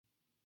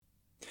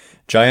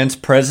Giants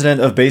president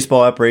of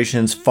baseball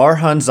operations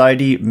Farhan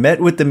Zaidi met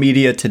with the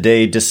media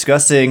today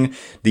discussing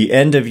the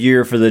end of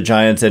year for the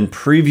Giants and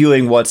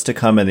previewing what's to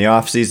come in the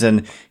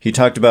offseason. He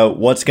talked about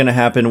what's going to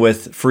happen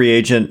with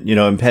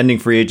impending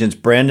free agents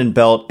Brandon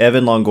Belt,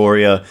 Evan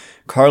Longoria,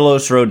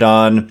 Carlos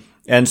Rodon,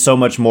 and so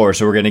much more.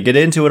 So we're going to get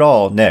into it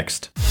all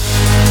next.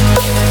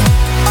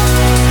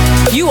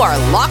 You are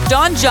Locked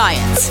On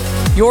Giants,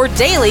 your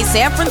daily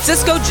San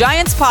Francisco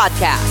Giants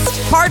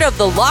podcast. Part of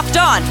the Locked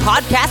On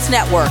Podcast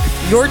Network,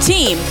 your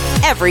team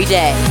every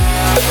day.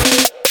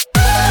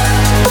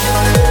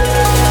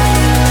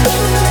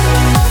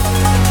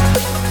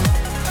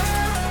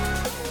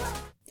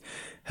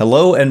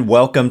 Hello and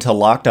welcome to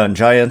Locked On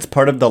Giants,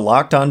 part of the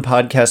Locked On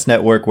Podcast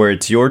Network, where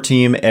it's your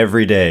team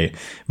every day.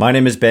 My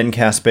name is Ben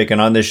Kaspick,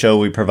 and on this show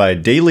we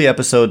provide daily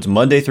episodes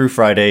Monday through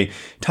Friday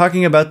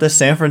talking about the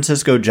San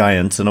Francisco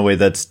Giants in a way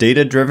that's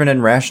data-driven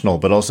and rational,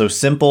 but also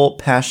simple,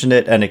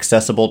 passionate, and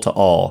accessible to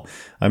all.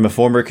 I'm a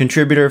former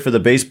contributor for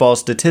the baseball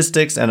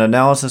statistics and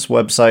analysis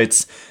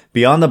websites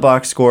Beyond the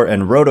Box Score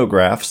and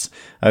Rotographs.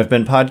 I've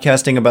been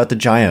podcasting about the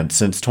Giants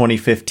since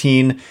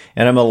 2015,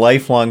 and I'm a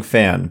lifelong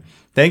fan.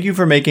 Thank you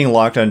for making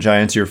Locked On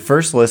Giants your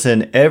first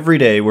listen every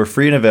day. We're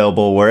free and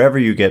available wherever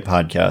you get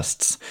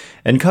podcasts.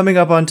 And coming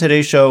up on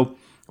today's show,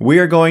 we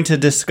are going to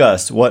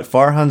discuss what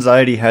Farhan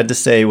Zaidi had to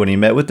say when he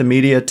met with the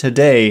media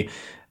today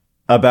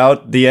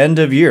about the end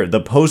of year,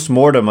 the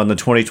post-mortem on the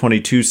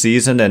 2022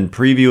 season and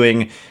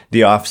previewing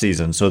the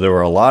offseason. So there were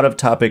a lot of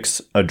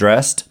topics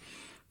addressed.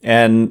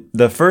 And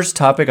the first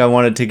topic I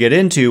wanted to get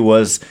into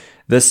was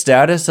the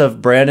status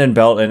of Brandon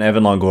Belt and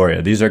Evan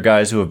Longoria. These are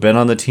guys who have been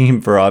on the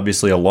team for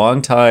obviously a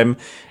long time,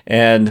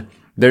 and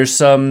there's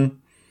some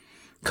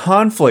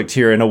conflict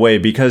here in a way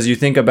because you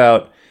think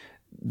about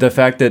the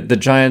fact that the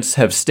Giants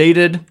have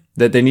stated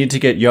that they need to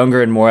get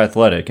younger and more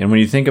athletic. And when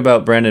you think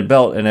about Brandon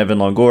Belt and Evan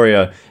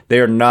Longoria,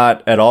 they are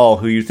not at all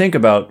who you think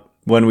about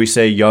when we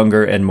say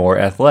younger and more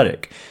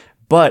athletic.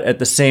 But at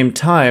the same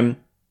time,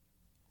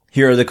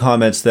 here are the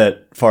comments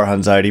that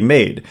Farhan Zaidi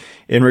made.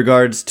 In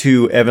regards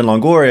to Evan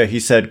Longoria, he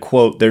said,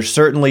 quote, "There's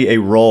certainly a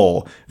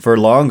role for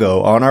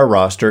Longo on our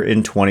roster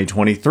in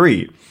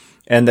 2023.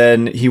 And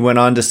then he went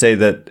on to say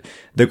that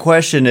the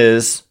question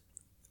is,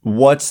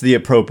 what's the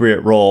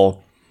appropriate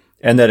role?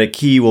 And that a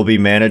key will be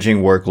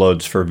managing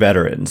workloads for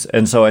veterans.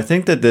 And so I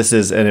think that this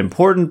is an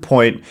important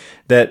point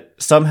that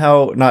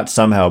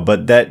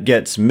that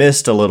gets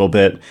missed a little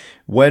bit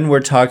when we're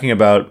talking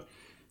about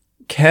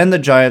can the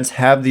Giants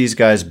have these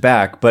guys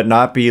back, but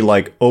not be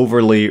like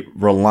overly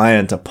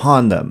reliant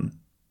upon them?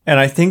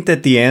 And I think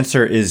that the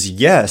answer is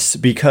yes,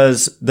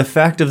 because the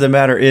fact of the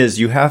matter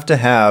is you have to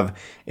have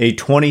a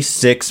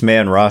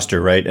 26-man roster,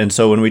 right? And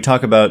so when we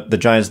talk about the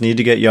Giants need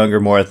to get younger,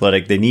 more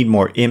athletic, they need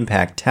more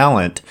impact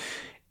talent.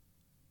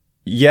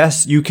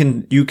 Yes, you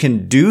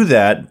can do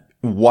that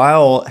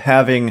while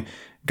having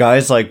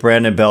guys like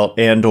Brandon Belt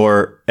and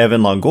or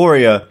Evan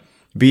Longoria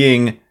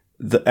being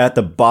at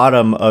the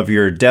bottom of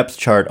your depth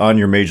chart on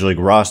your major league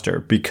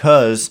roster,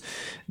 because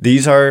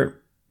these are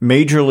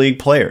major league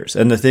players.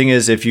 And the thing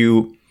is,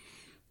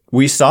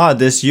 we saw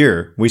this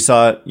year,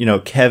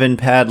 Kevin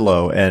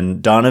Padlo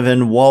and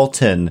Donovan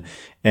Walton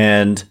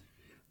and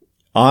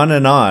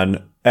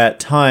on at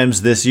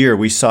times this year,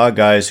 we saw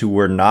guys who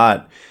were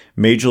not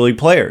major league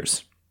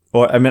players.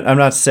 Or, I mean, I'm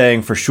not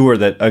saying for sure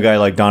that a guy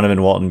like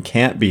Donovan Walton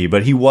can't be,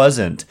 but he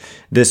wasn't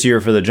this year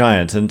for the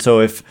Giants. And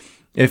so if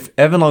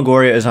Evan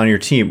Longoria is on your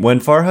team,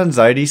 when Farhan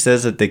Zaidi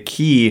says that the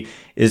key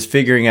is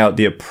figuring out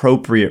the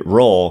appropriate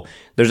role,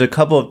 there's a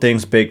couple of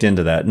things baked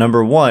into that.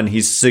 Number one,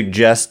 he's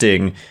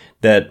suggesting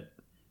that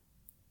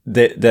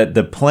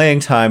the playing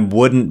time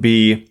wouldn't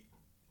be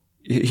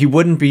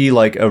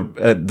like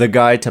the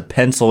guy to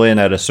pencil in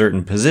at a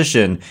certain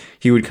position.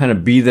 He would kind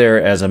of be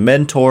there as a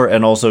mentor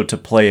and also to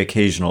play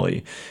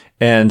occasionally.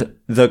 And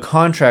the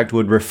contract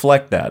would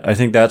reflect that. I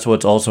think that's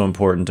what's also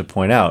important to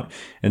point out.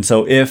 And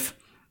so if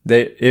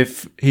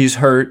he's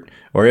hurt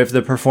or if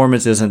the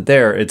performance isn't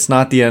there, it's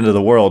not the end of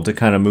the world to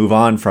kind of move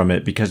on from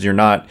it because you're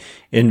not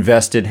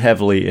invested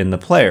heavily in the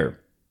player.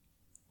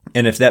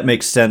 And if that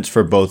makes sense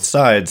for both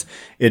sides,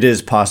 it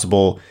is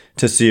possible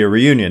to see a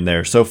reunion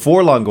there. So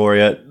for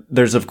Longoria,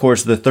 there's of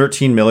course the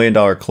 $13 million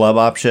club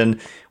option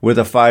with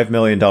a $5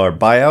 million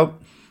buyout.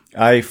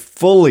 I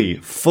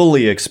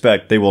fully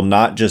expect they will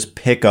not just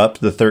pick up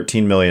the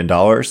 $13 million.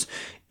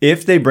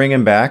 If they bring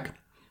him back,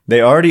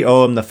 they already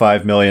owe him the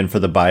 $5 million for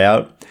the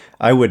buyout.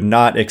 I would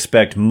not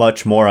expect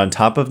much more on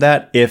top of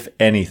that, if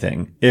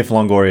anything, if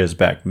Longoria is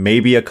back.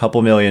 Maybe a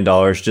couple $1 million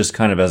just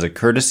kind of as a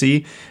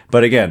courtesy.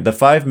 But again, the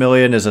 $5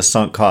 million is a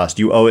sunk cost.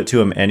 You owe it to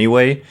him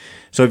anyway.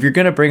 So if you're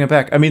going to bring him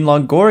back, I mean,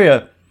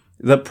 Longoria,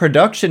 the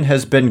production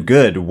has been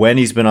good when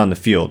he's been on the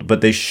field,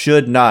 but they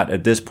should not,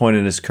 at this point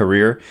in his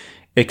career,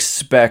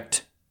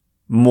 expect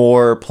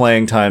more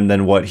playing time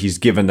than what he's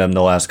given them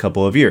the last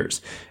couple of years.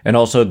 And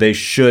also, they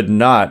should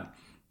not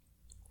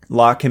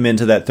lock him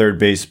into that third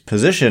base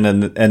position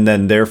and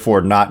then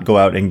therefore not go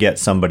out and get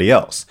somebody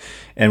else.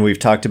 And we've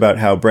talked about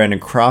how Brandon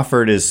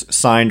Crawford is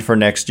signed for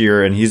next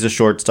year and he's a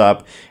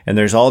shortstop. And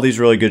there's all these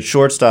really good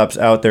shortstops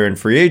out there in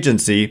free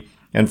agency.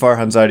 And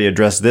Farhan Zaidi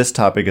addressed this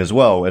topic as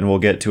well, and we'll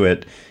get to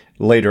it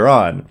later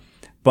on.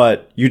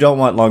 But you don't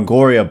want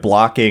Longoria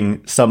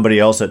blocking somebody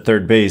else at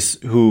third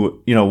base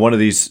who, one of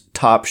these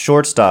top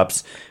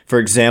shortstops, for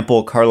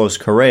example, Carlos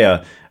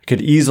Correa,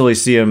 could easily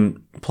see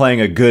him playing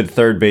a good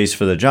third base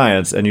for the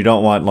Giants, and you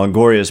don't want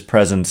Longoria's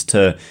presence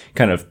to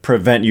kind of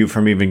prevent you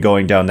from even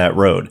going down that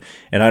road.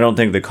 And I don't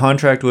think the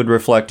contract would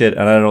reflect it,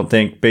 and I don't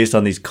think, based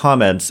on these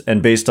comments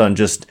and based on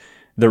just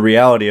the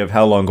reality of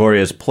how Longoria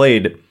has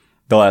played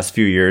the last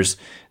few years,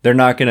 they're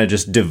not going to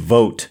just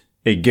devote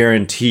a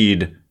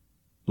guaranteed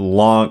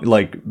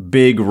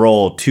big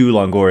role to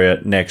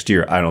Longoria next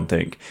year, I don't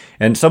think.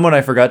 And someone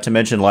I forgot to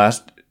mention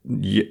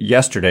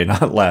yesterday,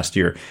 not last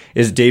year,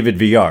 is David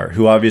Villar,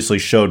 who obviously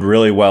showed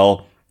really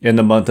well in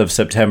the month of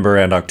September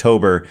and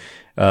October,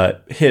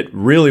 hit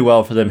really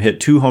well for them,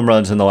 hit 2 home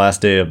runs in the last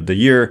day of the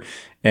year,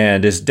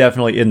 and is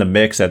definitely in the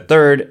mix at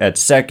third, at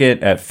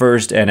second, at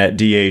first, and at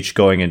DH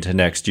going into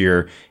next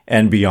year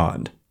and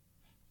beyond.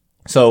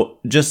 So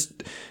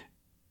just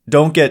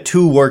don't get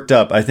too worked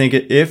up. I think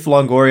if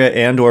Longoria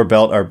and or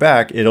Belt are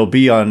back, it'll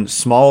be on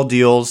small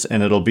deals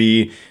and it'll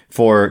be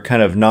for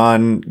kind of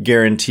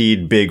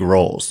non-guaranteed big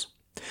roles.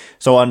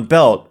 So on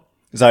Belt,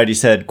 Zaidi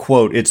said,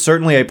 quote, "It's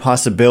certainly a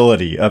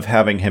possibility of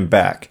having him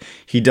back.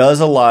 He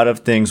does a lot of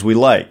things we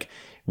like.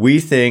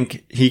 We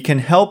think he can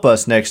help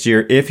us next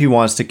year if he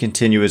wants to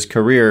continue his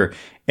career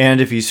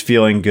and if he's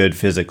feeling good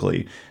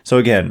physically." So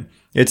again,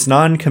 it's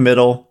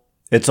non-committal.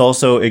 It's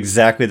also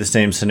exactly the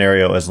same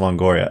scenario as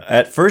Longoria.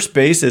 At first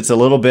base, it's a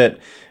little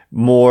bit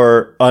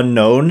more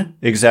unknown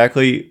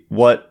exactly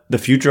what the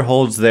future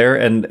holds there,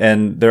 and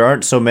there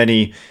aren't so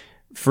many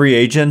free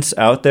agents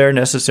out there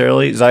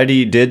necessarily.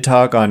 Zaidi did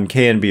talk on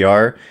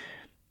KNBR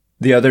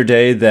the other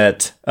day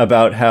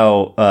about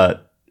how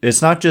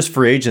it's not just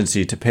free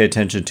agency to pay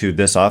attention to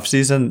this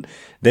offseason.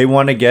 They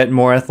want to get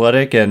more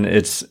athletic, and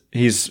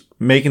he's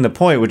making the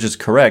point, which is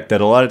correct,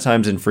 that a lot of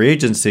times in free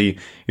agency,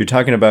 you're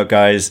talking about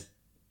guys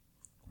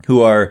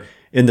who are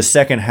in the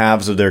second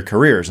halves of their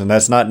careers. And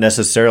that's not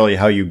necessarily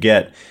how you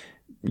get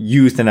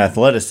youth and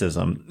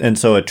athleticism. And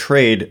so a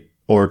trade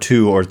or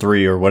 2 or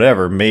 3 or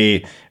whatever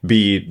may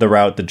be the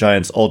route the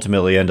Giants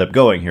ultimately end up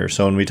going here.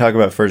 So when we talk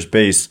about first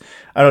base,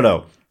 I don't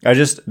know.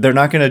 They're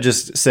not going to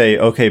just say,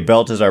 okay,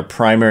 Belt is our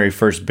primary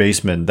first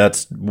baseman.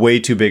 That's way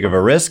too big of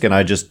a risk. And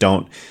I just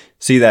don't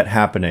see that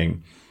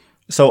happening.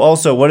 So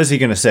also, what is he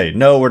going to say?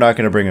 No, we're not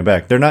going to bring him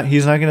back.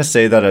 He's not going to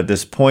say that at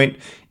this point,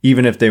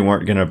 even if they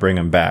weren't going to bring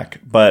him back.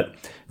 But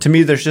to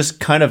me, there's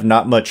just kind of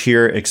not much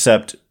here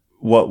except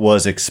what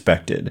was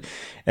expected.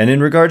 And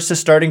in regards to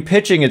starting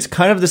pitching, it's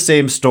kind of the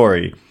same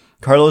story.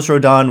 Carlos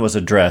Rodon was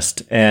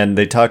addressed, and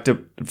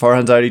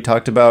Farhan Zaidi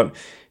talked about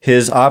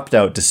his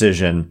opt-out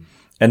decision.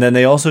 And then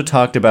they also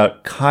talked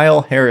about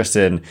Kyle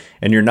Harrison,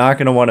 and you're not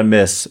going to want to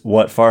miss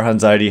what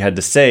Farhan Zaidi had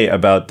to say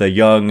about the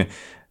young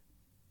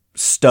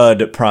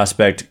stud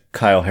prospect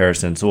Kyle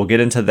Harrison. So we'll get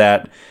into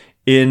that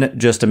in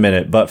just a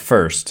minute. But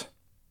first,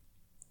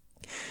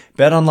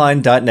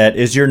 BetOnline.net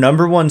is your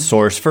number one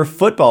source for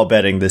football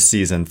betting this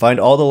season. Find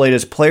all the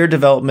latest player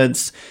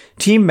developments,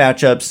 team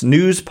matchups,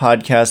 news,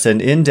 podcasts,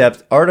 and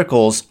in-depth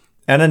articles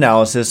and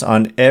analysis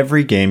on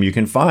every game you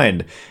can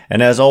find.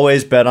 And as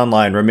always,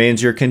 BetOnline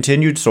remains your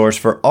continued source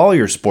for all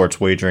your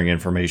sports wagering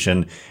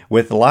information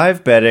with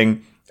live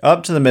betting,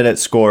 up-to-the-minute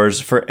scores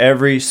for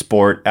every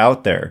sport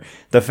out there.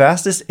 The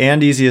fastest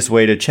and easiest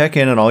way to check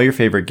in on all your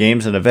favorite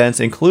games and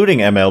events, including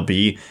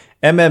MLB,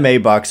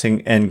 MMA,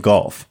 boxing, and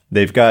golf.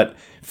 They've got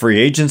free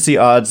agency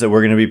odds that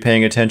we're going to be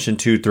paying attention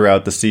to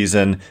throughout the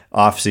season,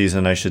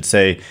 off-season, I should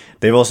say.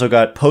 They've also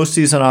got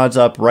postseason odds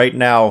up right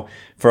now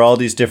for all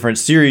these different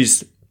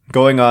series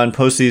going on.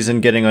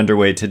 Postseason getting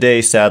underway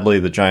today. Sadly,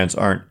 the Giants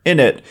aren't in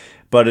it,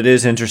 but it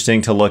is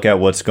interesting to look at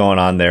what's going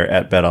on there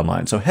at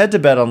BetOnline. So head to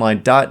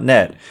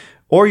betonline.net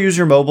or use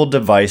your mobile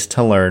device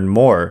to learn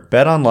more.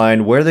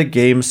 BetOnline, where the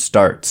game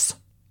starts.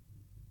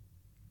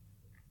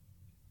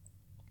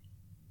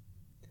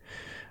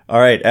 All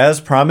right, as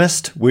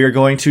promised, we are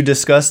going to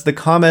discuss the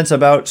comments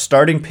about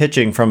starting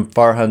pitching from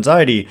Farhan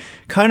Zaidi,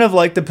 kind of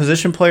like the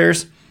position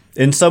players.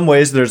 In some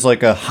ways, there's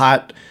like a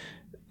hot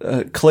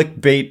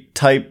clickbait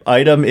type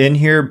item in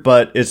here,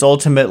 but it's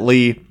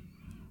ultimately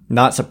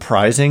not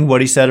surprising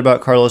what he said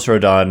about Carlos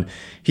Rodon.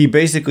 He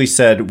basically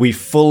said, we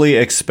fully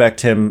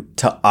expect him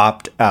to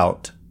opt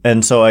out.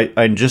 And so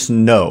I just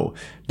know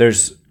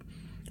there's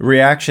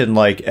reaction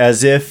like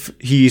as if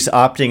he's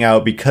opting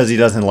out because he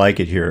doesn't like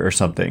it here or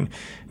something.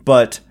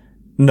 But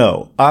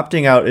no,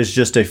 opting out is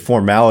just a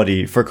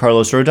formality for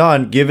Carlos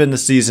Rodon given the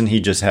season he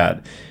just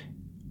had.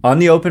 On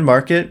the open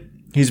market,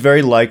 he's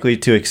very likely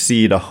to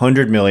exceed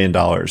 $100 million.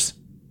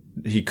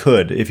 He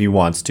could if he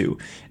wants to.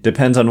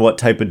 Depends on what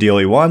type of deal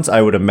he wants.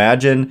 I would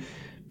imagine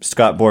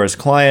Scott Boras'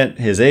 client,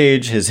 his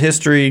age, his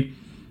history,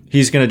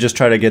 he's going to just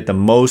try to get the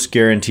most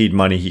guaranteed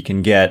money he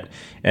can get.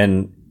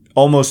 And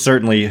almost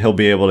certainly he'll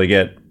be able to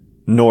get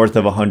north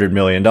of $100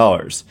 million.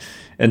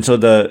 And so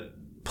the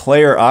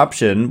player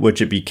option,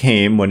 which it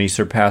became when he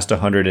surpassed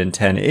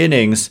 110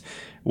 innings,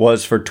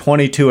 was for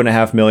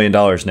 $22.5 million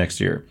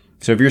next year.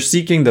 So if you're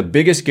seeking the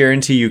biggest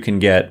guarantee you can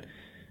get,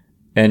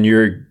 and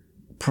you're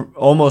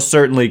almost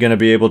certainly going to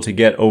be able to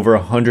get over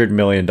 $100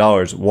 million,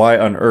 why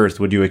on earth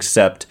would you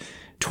accept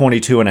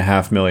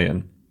 $22.5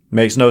 million?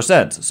 Makes no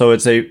sense. So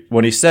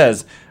when he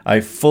says, I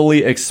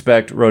fully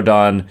expect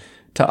Rodon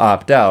to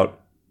opt out,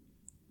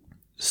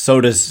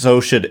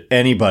 so should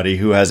anybody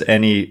who has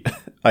any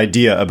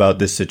idea about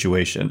this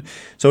situation.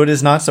 So it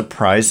is not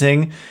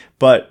surprising,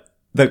 but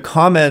the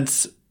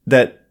comments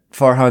that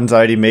Farhan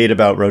Zaidi made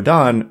about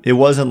Rodon, it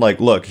wasn't like,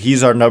 look,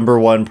 he's our number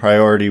one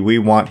priority. We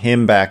want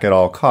him back at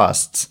all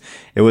costs.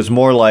 It was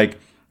more like,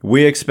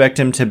 we expect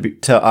him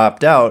to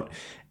opt out,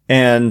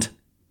 and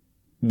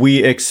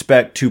we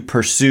expect to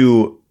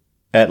pursue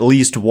at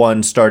least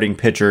one starting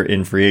pitcher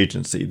in free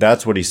agency.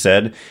 That's what he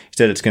said. He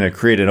said it's going to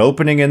create an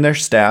opening in their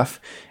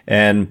staff.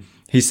 And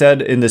he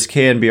said in this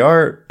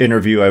KNBR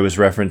interview I was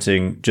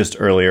referencing just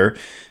earlier,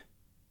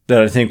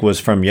 that I think was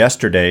from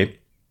yesterday,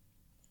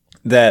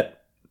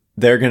 that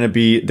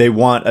they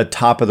want a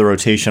top of the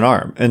rotation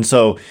arm. And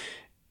so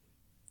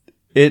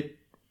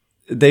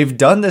they've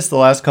done this the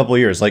last couple of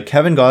years. Like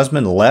Kevin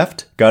Gausman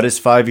left, got his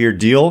 5-year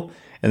deal,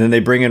 and then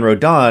they bring in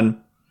Rodon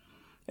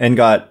and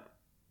got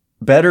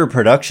better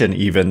production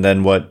even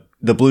than what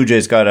the Blue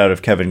Jays got out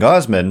of Kevin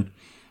Gausman.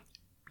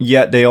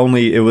 Yet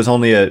it was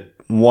only a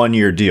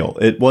 1-year deal.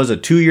 It was a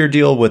 2-year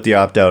deal with the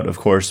opt-out, of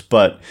course,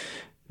 but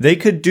they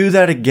could do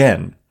that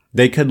again.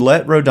 They could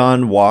let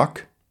Rodon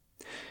walk.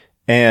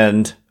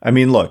 And I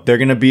mean, look, they're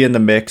going to be in the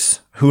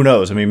mix. Who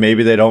knows? I mean,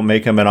 maybe they don't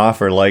make him an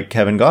offer like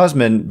Kevin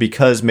Gausman,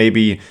 because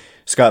maybe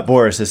Scott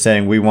Boras is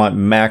saying we want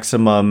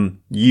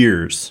maximum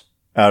years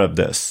out of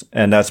this.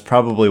 And that's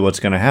probably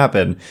what's going to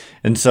happen.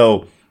 And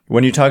so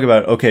when you talk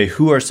about, okay,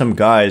 who are some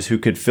guys who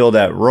could fill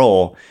that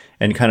role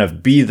and kind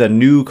of be the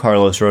new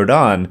Carlos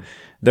Rodon,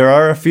 there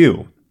are a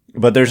few,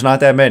 but there's not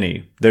that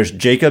many. There's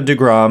Jacob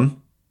deGrom,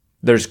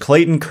 there's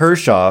Clayton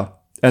Kershaw,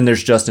 and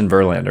there's Justin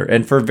Verlander.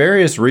 And for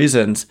various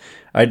reasons,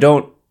 I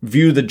don't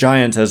view the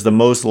Giants as the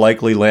most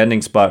likely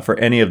landing spot for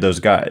any of those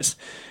guys.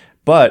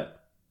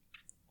 But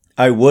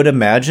I would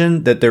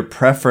imagine that their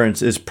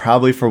preference is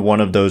probably for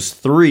one of those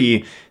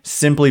three,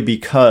 simply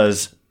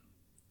because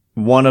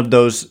each one of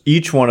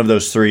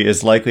those three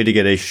is likely to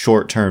get a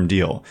short-term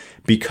deal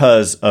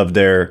because of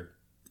their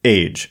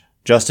age.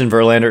 Justin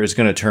Verlander is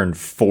going to turn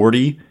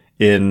 40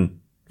 in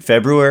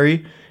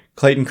February.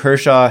 Clayton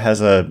Kershaw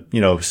has a,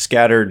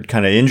 scattered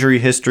kind of injury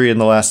history in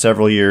the last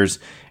several years,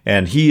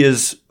 and he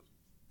is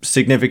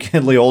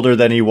significantly older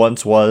than he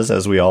once was,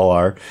 as we all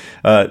are.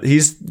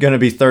 He's going to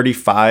be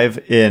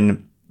 35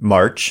 in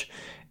March.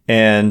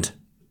 And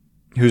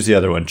who's the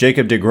other one?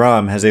 Jacob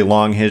deGrom has a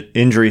long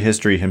injury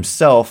history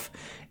himself,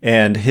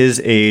 and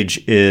his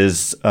age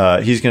is,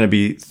 he's going to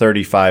be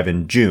 35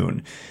 in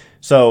June.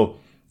 So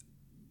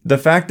the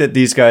fact that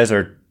these guys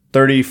are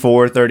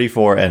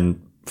 34,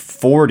 and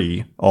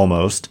 40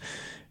 almost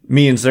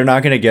means they're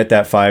not going to get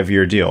that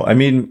 5-year deal. I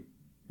mean,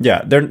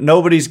 yeah,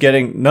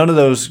 none of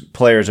those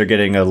players are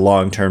getting a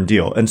long-term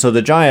deal. And so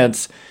the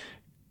Giants,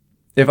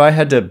 if I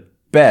had to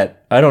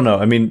bet, I don't know.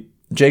 I mean,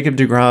 Jacob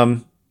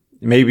deGrom,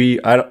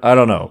 maybe, I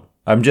don't know.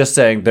 I'm just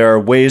saying there are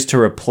ways to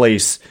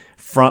replace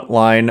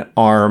frontline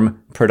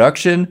arm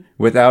production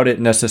without it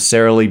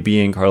necessarily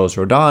being Carlos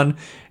Rodon.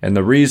 And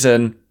the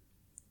reason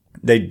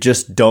they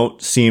just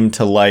don't seem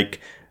to like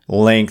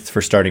length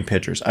for starting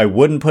pitchers. I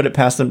wouldn't put it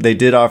past them. They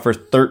did offer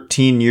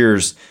 13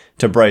 years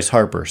to Bryce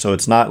Harper. So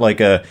it's not like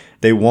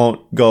they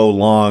won't go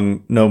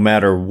long no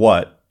matter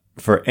what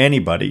for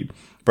anybody.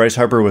 Bryce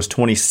Harper was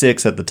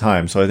 26 at the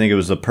time. So I think it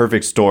was the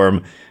perfect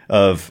storm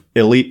of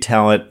elite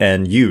talent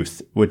and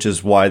youth, which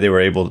is why they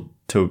were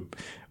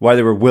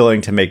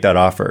willing to make that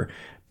offer.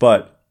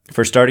 But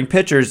for starting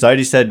pitchers,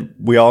 Zaidi said,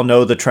 we all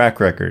know the track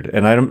record.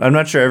 And I'm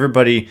not sure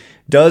everybody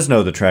does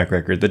know the track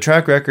record. The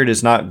track record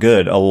is not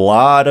good. A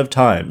lot of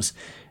times,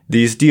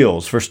 these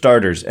deals for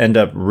starters end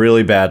up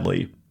really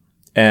badly.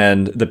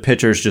 And the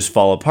pitchers just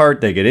fall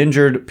apart. They get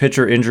injured.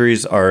 Pitcher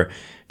injuries are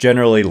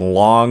generally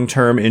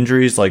long-term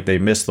injuries, like they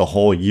miss the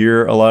whole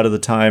year a lot of the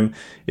time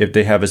if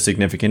they have a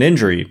significant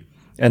injury.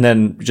 And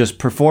then just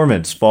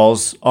performance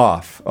falls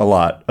off a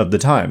lot of the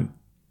time.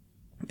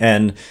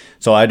 And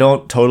so I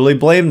don't totally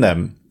blame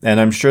them. And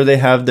I'm sure they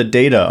have the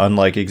data on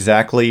like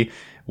exactly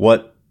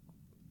what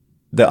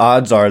the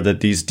odds are that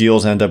these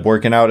deals end up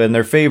working out in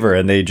their favor,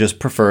 and they just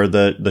prefer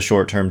the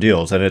short-term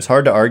deals. And it's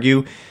hard to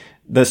argue.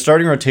 The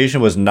starting rotation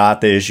was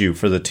not the issue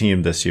for the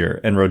team this year.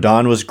 And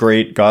Rodon was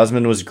great.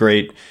 Gausman was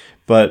great.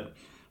 But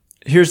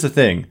here's the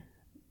thing.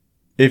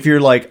 If you're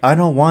like, I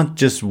don't want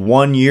just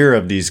 1 year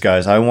of these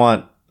guys. I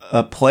want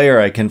a player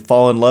I can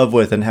fall in love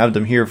with and have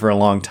them here for a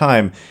long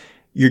time.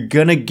 You're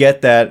going to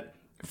get that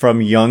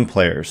from young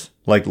players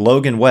like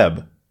Logan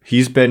Webb.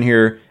 He's been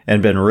here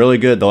and been really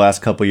good the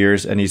last couple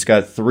years, and he's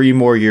got 3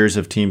 more years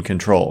of team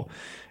control.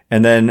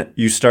 and then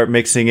you start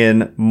mixing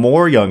in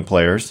more young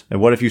players. And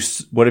what if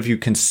you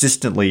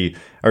consistently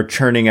are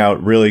churning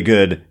out really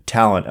good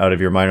talent out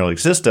of your minor league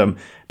system?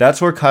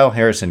 That's where Kyle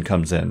Harrison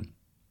comes in.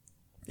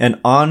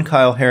 And on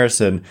Kyle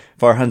Harrison,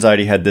 Farhan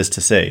Zaidi had this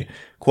to say,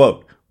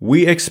 quote,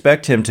 "We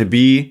expect him to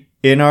be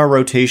in our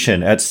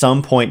rotation at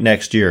some point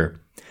next year.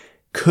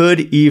 Could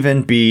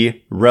even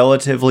be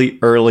relatively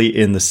early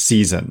in the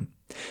season."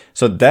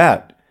 So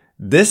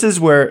this is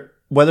where,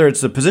 whether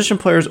it's the position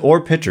players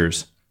or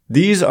pitchers,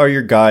 these are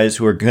your guys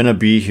who are going to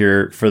be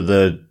here for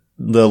the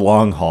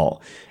long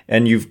haul.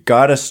 And you've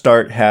got to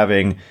start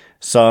having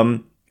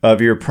some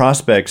of your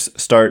prospects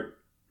start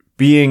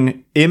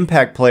being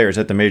impact players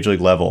at the major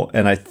league level.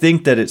 And I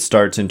think that it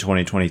starts in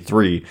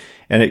 2023,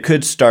 and it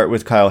could start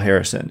with Kyle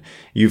Harrison.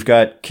 You've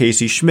got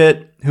Casey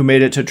Schmidt, who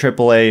made it to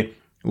AAA.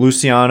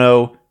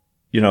 Luciano,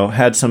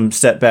 had some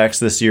setbacks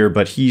this year,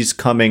 but he's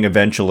coming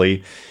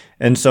eventually.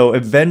 And so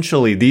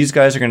eventually these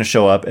guys are going to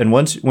show up. And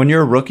when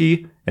you're a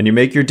rookie and you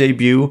make your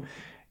debut,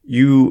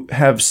 you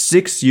have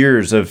 6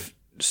 years of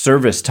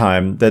service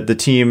time that the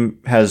team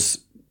has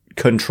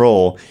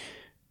control.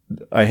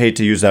 I hate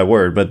to use that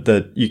word,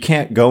 but you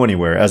can't go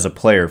anywhere as a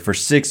player for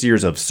 6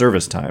 years of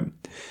service time.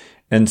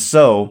 And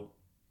so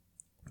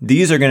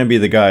these are going to be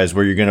the guys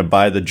where you're going to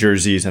buy the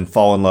jerseys and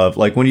fall in love.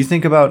 Like when you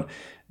think about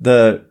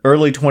the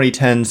early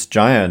 2010s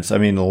Giants, I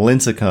mean,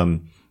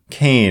 Lincecum,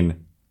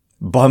 Kane,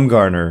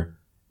 Bumgarner,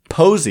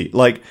 Posey,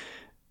 like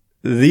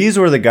these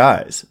were the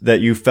guys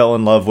that you fell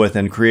in love with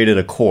and created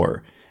a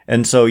core.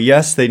 And so,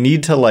 yes, they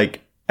need to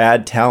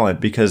add talent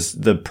because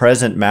the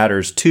present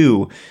matters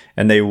too,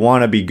 and they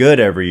want to be good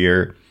every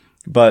year.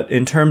 But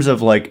in terms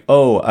of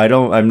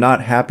I'm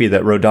not happy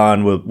that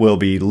Rodon will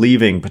be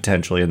leaving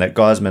potentially and that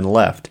Gausman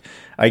left.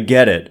 I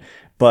get it.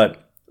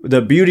 But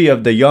the beauty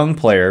of the young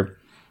player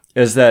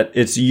is that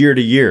it's year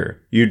to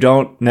year. You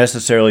don't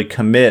necessarily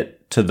commit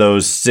to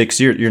those 6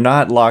 years. You're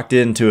not locked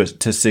into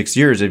to 6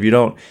 years. If you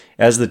don't,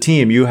 as the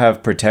team, you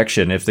have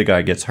protection if the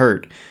guy gets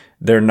hurt.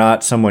 They're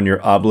not someone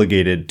you're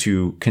obligated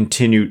to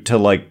continue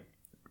to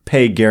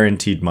pay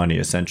guaranteed money,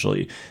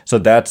 essentially. So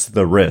that's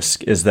the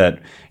risk, is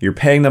that you're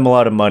paying them a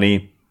lot of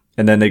money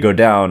and then they go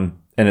down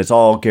and it's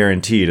all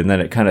guaranteed. And then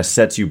it kind of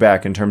sets you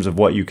back in terms of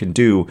what you can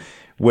do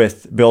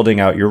with building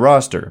out your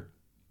roster.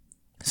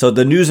 So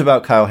the news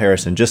about Kyle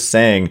Harrison, just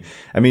saying,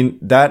 I mean,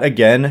 that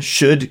again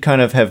should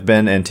kind of have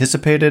been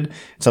anticipated.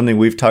 Something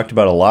we've talked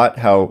about a lot,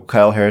 how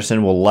Kyle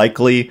Harrison will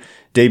likely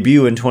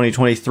debut in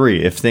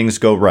 2023 if things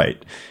go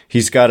right.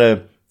 He's got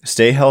to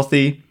stay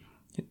healthy.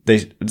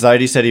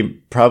 Zaidi said he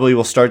probably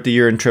will start the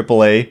year in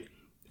AAA.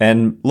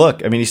 And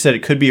look, I mean, he said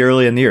it could be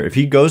early in the year. If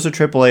he goes to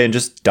AAA and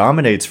just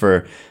dominates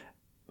for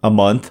a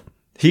month,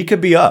 he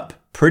could be up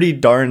pretty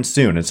darn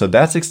soon. And so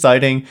that's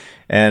exciting.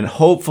 And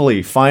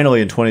hopefully,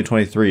 finally in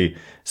 2023,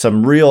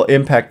 some real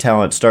impact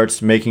talent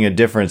starts making a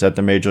difference at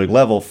the major league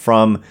level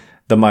from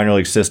the minor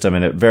league system.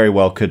 And it very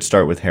well could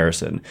start with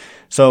Harrison.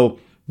 So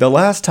the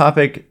last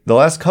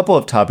couple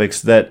of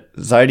topics that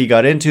Zaidi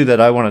got into that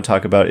I want to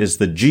talk about is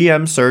the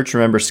GM search.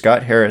 Remember,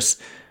 Scott Harris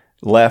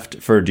left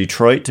for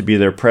Detroit to be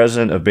their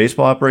president of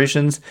baseball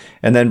operations.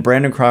 And then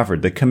Brandon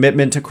Crawford, the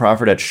commitment to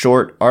Crawford at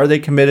short. Are they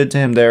committed to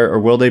him there, or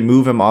will they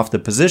move him off the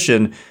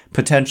position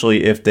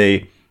potentially if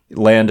they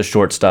land a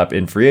shortstop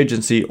in free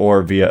agency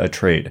or via a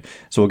trade?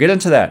 So we'll get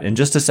into that in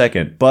just a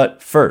second.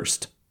 But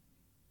first,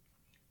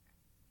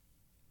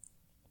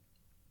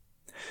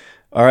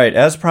 all right,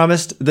 as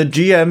promised, the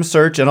GM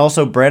search and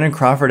also Brandon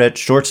Crawford at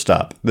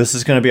shortstop. This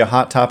is going to be a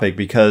hot topic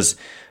because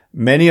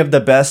many of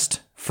the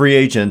best free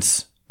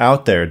agents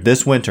out there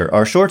this winter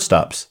are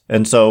shortstops.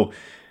 And so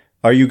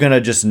are you going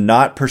to just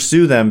not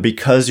pursue them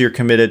because you're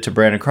committed to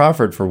Brandon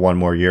Crawford for one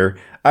more year?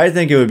 I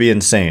think it would be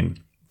insane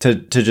to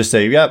just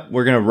say, yep,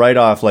 we're going to write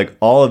off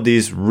all of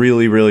these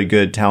really, really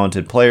good,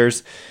 talented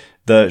players.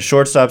 The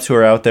shortstops who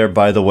are out there,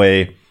 by the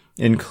way,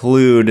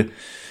 include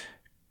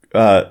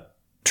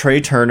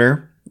Trey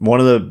Turner, one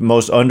of the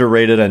most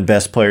underrated and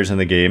best players in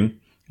the game.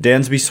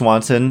 Dansby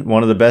Swanson,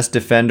 one of the best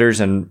defenders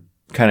and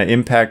kind of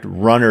impact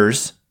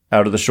runners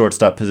out of the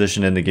shortstop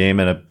position in the game,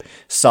 and a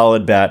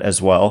solid bat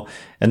as well.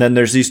 And then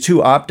there's these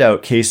two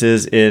opt-out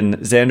cases in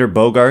Xander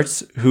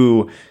Bogaerts,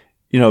 who,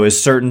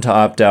 is certain to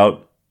opt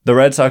out. The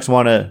Red Sox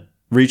want to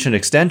reach an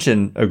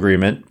extension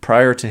agreement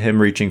prior to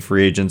him reaching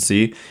free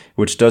agency,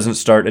 which doesn't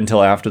start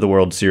until after the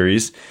World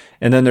Series.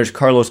 And then there's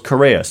Carlos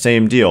Correa,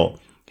 same deal.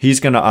 He's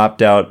going to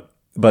opt out,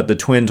 but the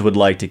Twins would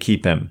like to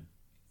keep him.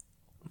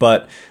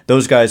 But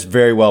those guys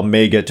very well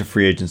may get to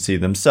free agency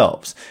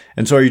themselves.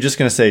 And so are you just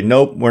going to say,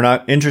 nope, we're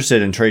not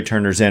interested in Trey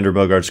Turner, Xander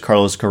Bogaerts,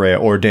 Carlos Correa,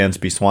 or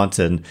Dansby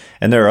Swanson?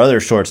 And there are other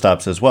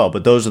shortstops as well,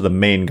 but those are the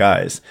main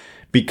guys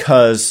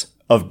because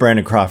of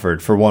Brandon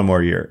Crawford for one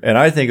more year. And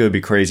I think it would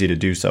be crazy to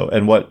do so.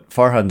 And what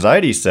Farhan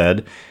Zaidi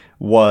said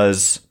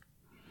was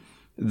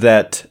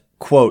that,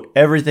 quote,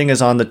 everything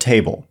is on the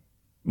table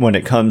when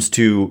it comes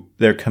to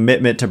their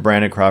commitment to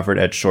Brandon Crawford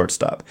at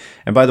shortstop.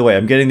 And by the way,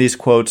 I'm getting these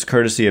quotes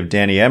courtesy of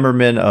Danny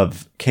Emmerman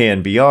of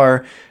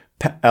KNBR,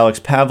 Alex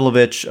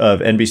Pavlovich of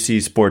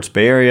NBC Sports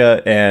Bay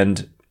Area,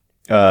 and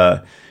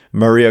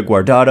Maria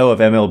Guardado of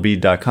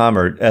MLB.com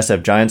or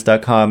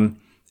SFGiants.com,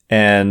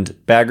 and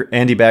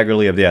Andy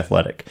Baggerly of The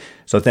Athletic.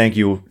 So thank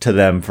you to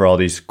them for all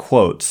these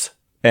quotes.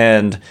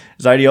 And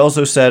Zaidi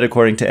also said,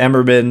 according to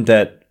Emmerman,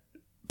 that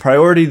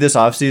priority this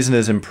offseason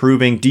is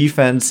improving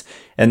defense,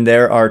 and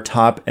there are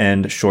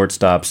top-end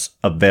shortstops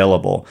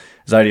available.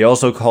 Zaidi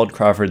also called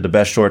Crawford the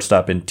best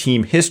shortstop in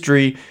team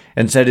history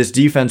and said his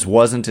defense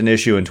wasn't an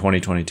issue in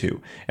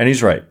 2022. And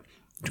he's right.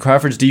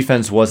 Crawford's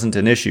defense wasn't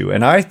an issue.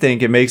 And I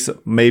think it makes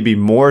maybe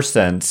more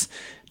sense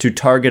to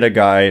target a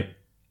guy,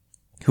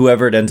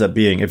 whoever it ends up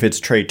being. If it's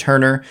Trey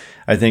Turner,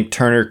 I think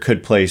Turner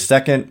could play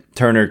second.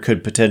 Turner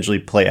could potentially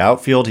play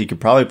outfield. He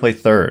could probably play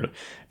third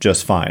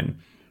just fine.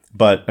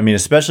 But, I mean,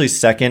 especially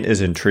second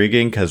is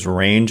intriguing because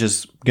range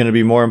is going to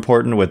be more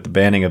important with the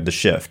banning of the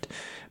shift.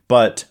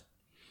 But,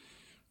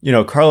 you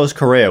know, Carlos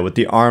Correa, with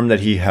the arm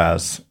that he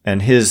has and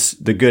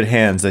the good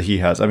hands that he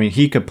has, I mean,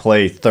 he could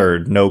play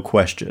third, no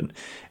question.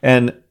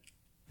 And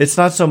it's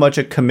not so much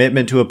a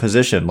commitment to a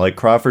position. Like,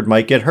 Crawford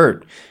might get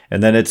hurt,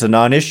 and then it's a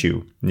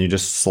non-issue. And you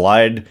just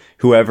slide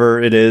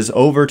whoever it is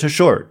over to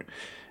short.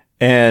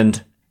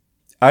 And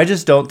I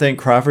just don't think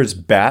Crawford's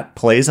bat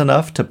plays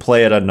enough to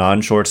play at a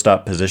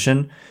non-shortstop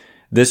position.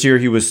 This year,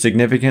 he was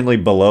significantly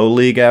below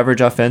league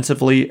average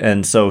offensively,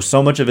 and so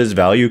much of his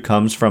value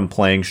comes from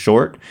playing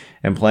short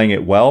and playing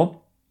it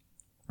well.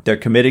 They're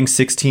committed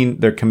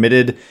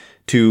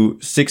to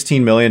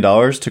 $16 million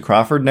to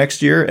Crawford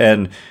next year,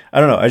 and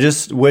I don't know, I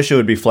just wish it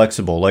would be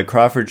flexible. Like,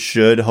 Crawford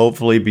should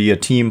hopefully be a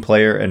team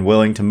player and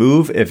willing to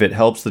move if it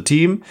helps the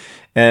team,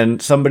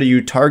 and somebody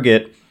you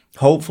target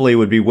hopefully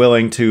would be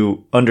willing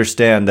to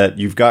understand that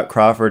you've got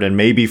Crawford and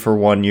maybe for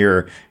 1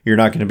 year you're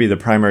not going to be the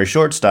primary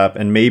shortstop,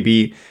 and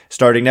maybe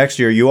starting next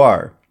year you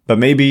are. But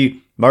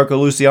maybe Marco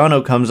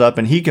Luciano comes up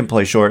and he can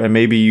play short, and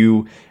maybe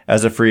you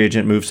as a free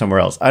agent move somewhere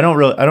else. I don't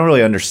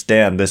really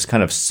understand this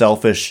kind of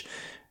selfish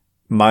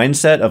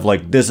mindset of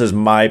like, this is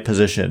my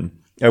position.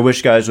 I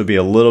wish guys would be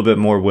a little bit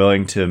more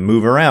willing to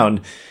move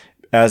around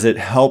as it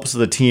helps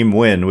the team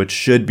win, which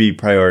should be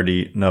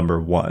priority number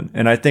one.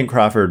 And I think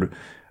Crawford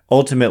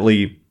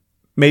ultimately,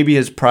 maybe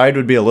his pride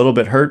would be a little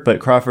bit hurt, but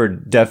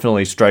Crawford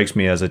definitely strikes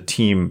me as a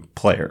team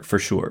player for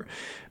sure.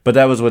 But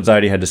that was what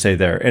Zaidi had to say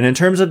there. And in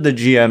terms of the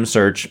GM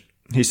search,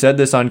 he said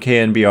this on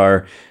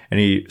KNBR, and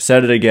he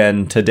said it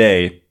again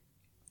today,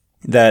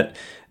 that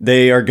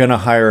they are going to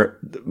hire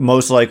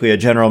most likely a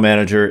general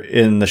manager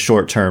in the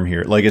short term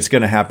here. Like, it's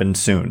going to happen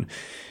soon.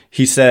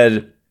 He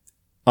said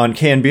on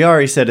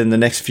KNBR, he said in the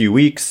next few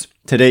weeks.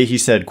 Today he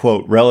said,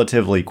 quote,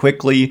 relatively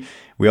quickly.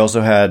 We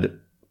also had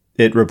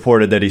it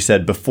reported that he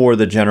said before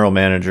the general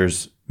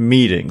manager's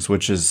meetings,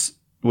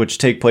 which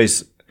take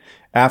place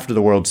after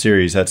the World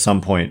Series at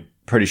some point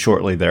pretty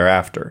shortly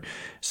thereafter.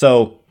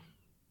 So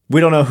we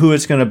don't know who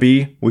it's going to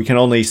be. We can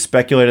only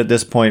speculate at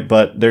this point,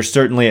 but they're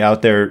certainly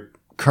out there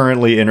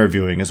currently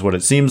interviewing is what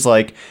it seems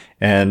like.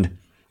 And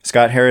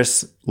Scott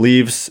Harris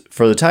leaves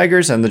for the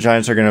Tigers, and the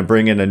Giants are going to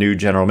bring in a new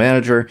general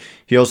manager.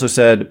 He also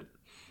said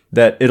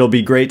that it'll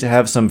be great to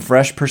have some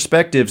fresh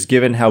perspectives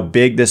given how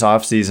big this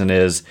offseason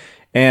is,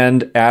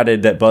 and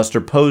added that Buster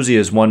Posey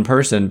is one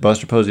person,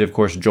 Buster Posey, of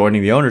course,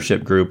 joining the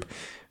ownership group,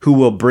 who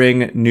will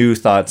bring new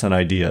thoughts and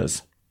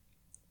ideas.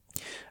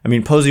 I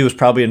mean, Posey was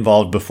probably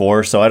involved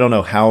before, so I don't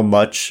know how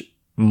much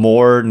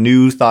more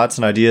new thoughts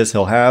and ideas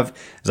he'll have.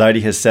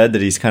 Zaidi has said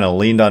that he's kind of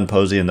leaned on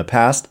Posey in the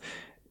past.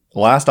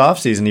 Last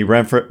offseason, he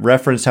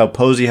referenced how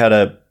Posey had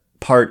a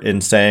part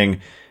in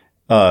saying,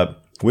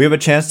 we have a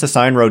chance to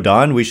sign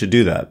Rodon, we should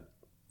do that.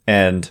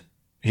 And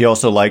he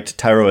also liked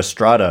Thairo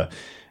Estrada,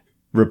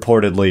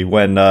 reportedly,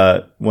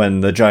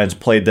 when the Giants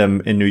played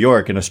them in New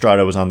York and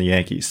Estrada was on the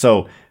Yankees.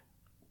 So,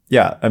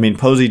 yeah, I mean,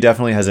 Posey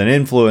definitely has an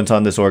influence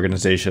on this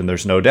organization,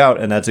 there's no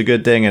doubt, and that's a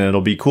good thing, and it'll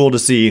be cool to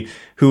see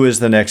who is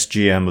the next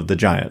GM of the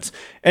Giants.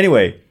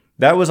 Anyway,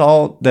 that was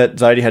all that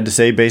Zaidi had to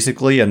say,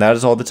 basically, and that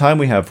is all the time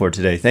we have for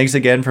today. Thanks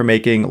again for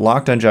making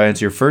Locked On Giants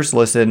your first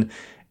listen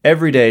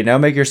every day. Now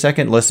make your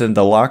second listen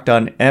the Locked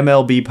On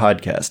MLB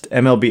podcast.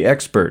 MLB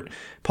expert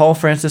Paul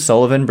Francis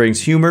Sullivan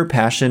brings humor,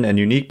 passion, and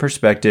unique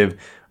perspective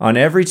on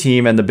every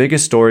team and the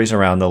biggest stories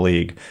around the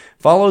league.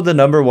 Follow the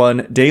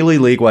 #1 daily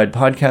league-wide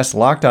podcast,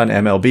 Locked On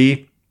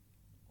MLB,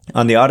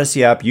 on the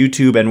Odyssey app,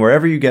 YouTube, and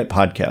wherever you get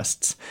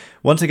podcasts.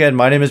 Once again,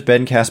 my name is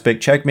Ben Kaspick.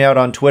 Check me out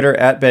on Twitter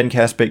at Ben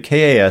Kaspick,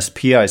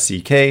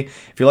 Kaspick.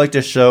 If you like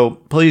this show,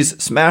 please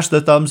smash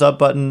the thumbs up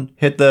button,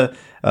 hit the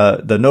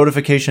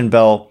notification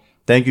bell.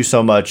 Thank you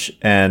so much,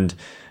 and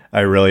I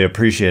really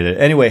appreciate it.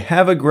 Anyway,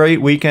 have a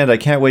great weekend. I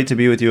can't wait to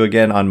be with you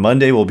again on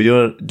Monday. We'll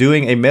be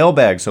doing a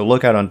mailbag, so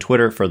look out on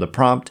Twitter for the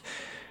prompt.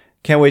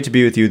 Can't wait to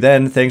be with you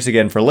then. Thanks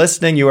again for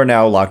listening. You are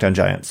now Locked On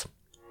Giants.